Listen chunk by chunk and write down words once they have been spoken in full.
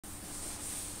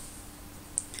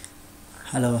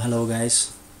Hello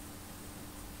guys,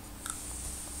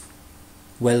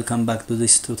 welcome back to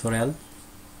this tutorial.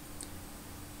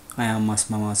 I am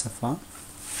Asmamaw Assefa.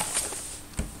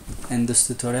 In this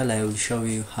tutorial I will show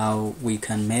you how we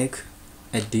can make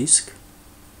a disk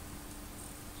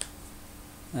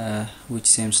which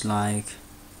seems like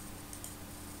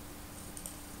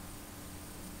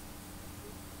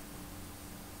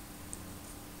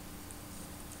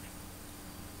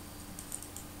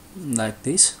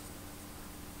this.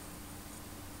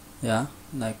 Yeah,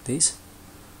 like this.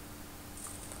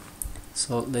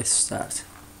 So let's start.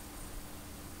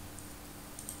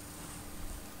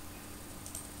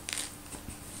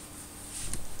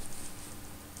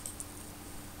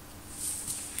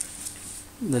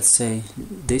 Let's say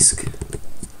disk,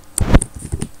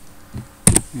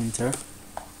 enter,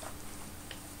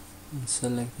 and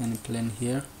select any plane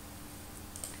here.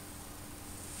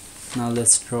 Now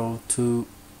let's draw two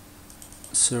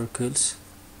circles.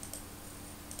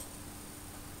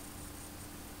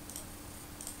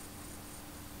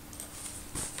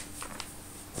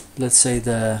 Let's say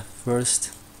the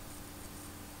first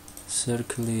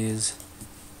circle is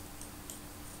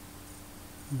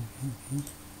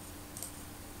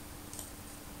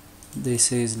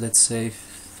this is, let's say,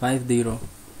 50,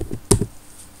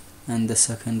 and the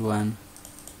second one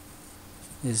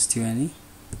is 20.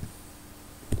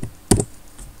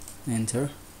 Enter,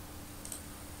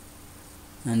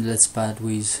 and let's pad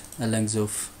with a length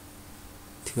of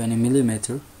 20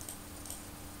 millimeter.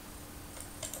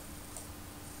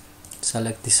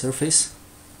 Select the surface.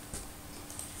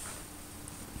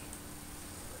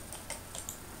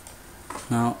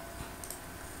 Now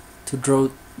to draw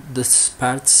these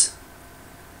parts,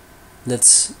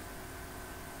 let's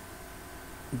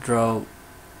draw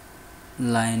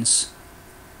lines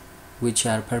which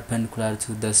are perpendicular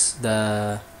to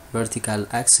the vertical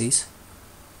axis.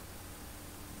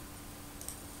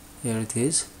 Here it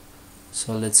is.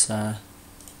 So let's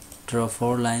draw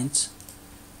 4 lines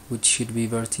which should be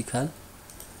vertical.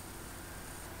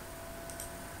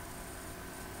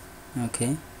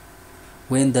 Okay,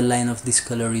 when the line of this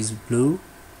color is blue,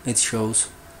 it shows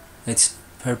it's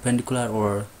perpendicular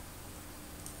or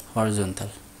horizontal.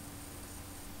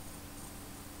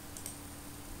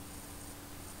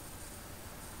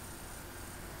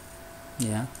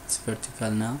 Yeah, it's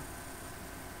vertical now.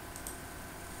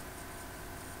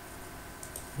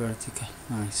 Vertical,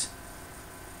 nice.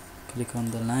 Click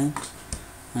on the line,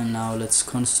 and now let's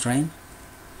constrain.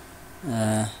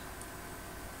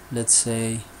 Let's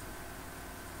say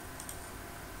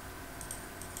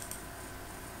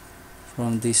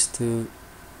from this to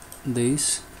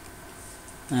this.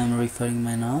 I'm referring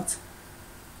my node.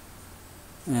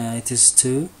 It is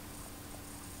 2.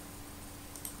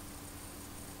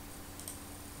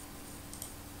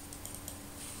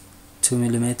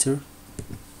 millimeter.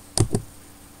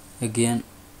 Again,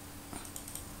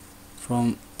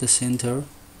 from the center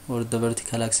or the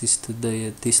vertical axis to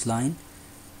this line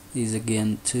is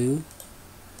again 2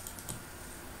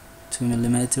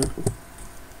 millimeter.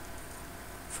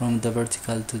 From the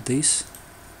vertical to this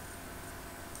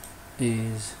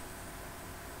is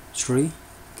 3.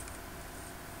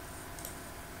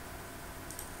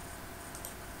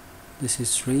 This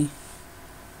is 3.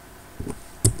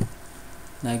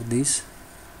 Like this.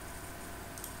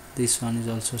 This one is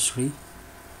also 3.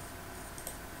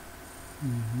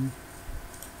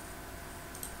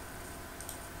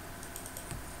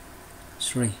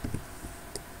 3.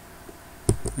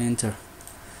 Enter.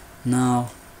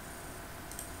 Now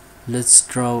let's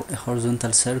draw a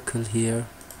horizontal circle here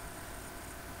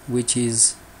which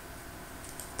is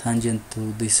tangent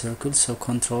to this circle. So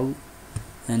control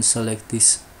and select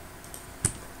this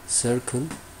circle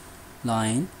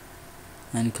line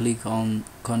and click on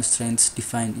constraints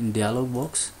defined in dialog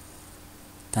box,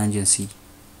 tangency.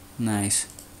 Nice.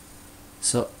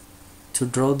 So to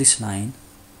draw this line,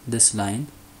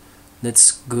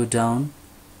 let's go down.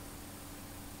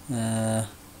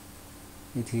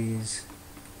 It is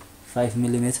 5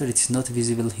 millimeter. It's not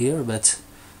visible here, but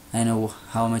I know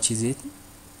how much is it.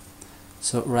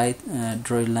 So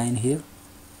draw a line here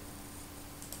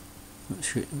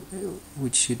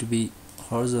which should be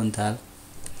horizontal,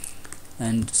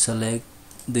 and select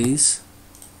this.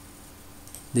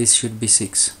 This should be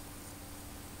 6.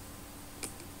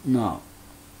 No,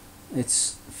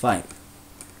 it's 5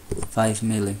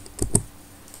 milli.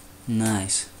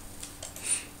 Nice.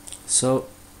 So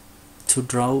to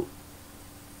draw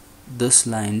these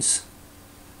lines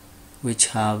which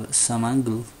have some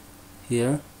angle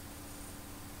here,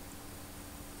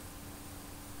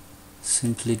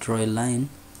 simply draw a line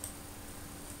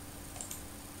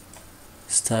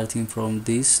starting from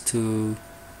this to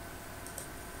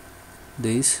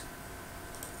this.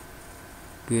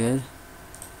 Good.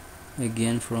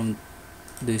 Again from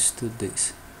this to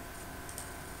this.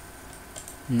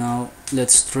 Now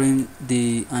let's trim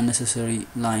the unnecessary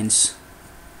lines.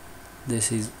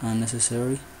 This is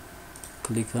unnecessary.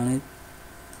 Click on it.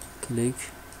 Click.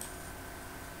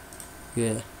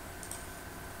 Yeah.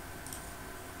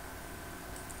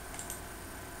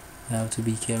 You have to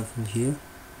be careful here.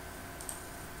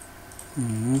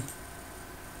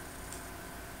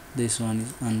 This one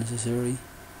is unnecessary.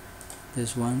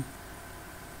 This one.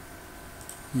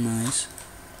 Nice.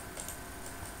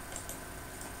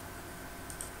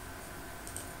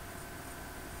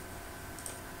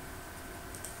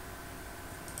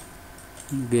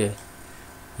 Good.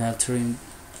 I have trimmed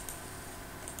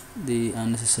the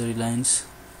unnecessary lines.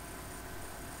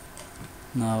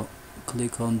 Now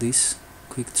click on this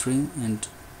quick trim and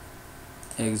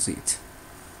exit.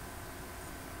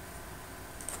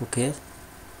 Pocket,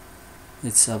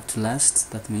 it's up to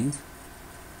last, that means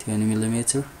 20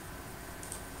 millimeter.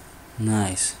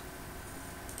 Nice.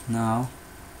 Now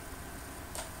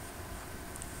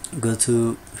go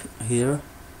to here,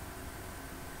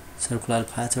 circular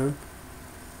pattern,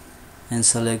 and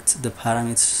select the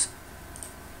parameters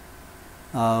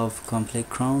of complete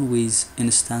crown with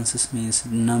instances, means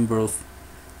number of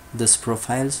this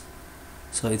profiles,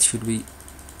 so it should be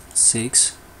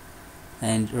 6,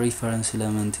 and reference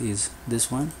element is this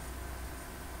one.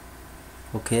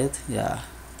 Okay, yeah,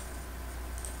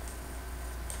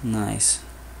 nice.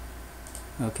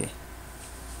 Okay,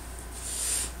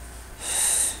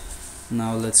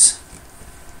 now let's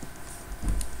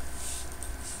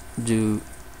do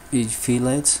each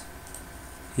fillet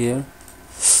here.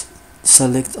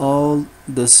 Select all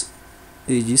these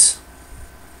edges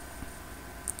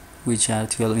which are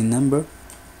 12 in number.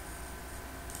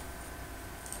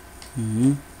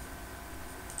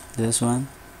 This one,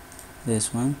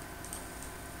 this one.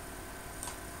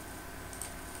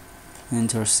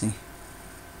 Interesting.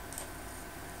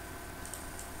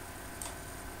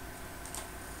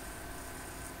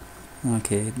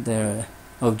 Okay, their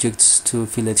objects to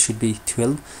fillet should be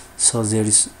 12, so there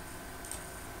is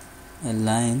a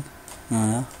line.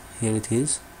 Here it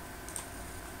is.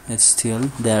 It's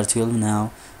 12. They are 12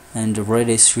 now, and the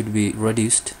radius should be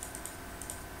reduced.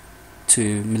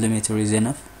 2 millimeter is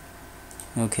enough.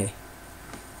 Okay.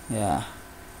 Yeah.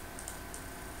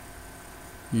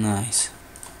 Nice.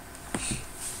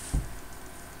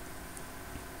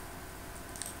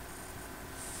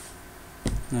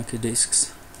 Okay,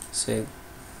 discs. Save.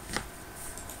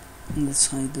 Let's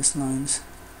hide these lines.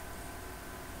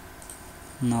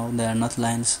 No, they are not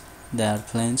lines, they are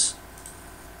planes.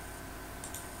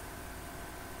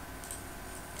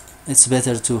 It's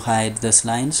better to hide these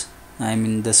lines, I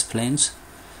mean these planes,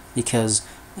 because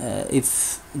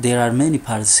if there are many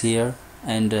parts here,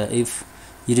 and if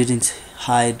you didn't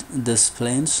hide these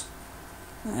planes,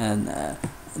 and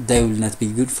they will not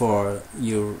be good for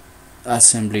your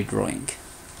assembly drawing.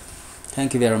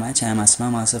 Thank you very much. I am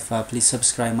Asmamaw Assefa. Please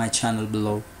subscribe my channel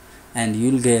below, and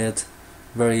you'll get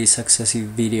very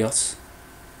successive videos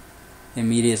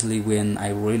immediately when I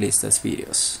release those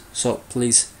videos. So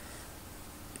please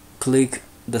click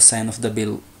the sign of the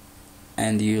bell,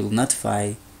 and you'll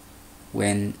notify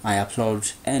when I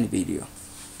upload any video.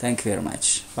 Thank you very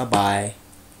much. Bye bye.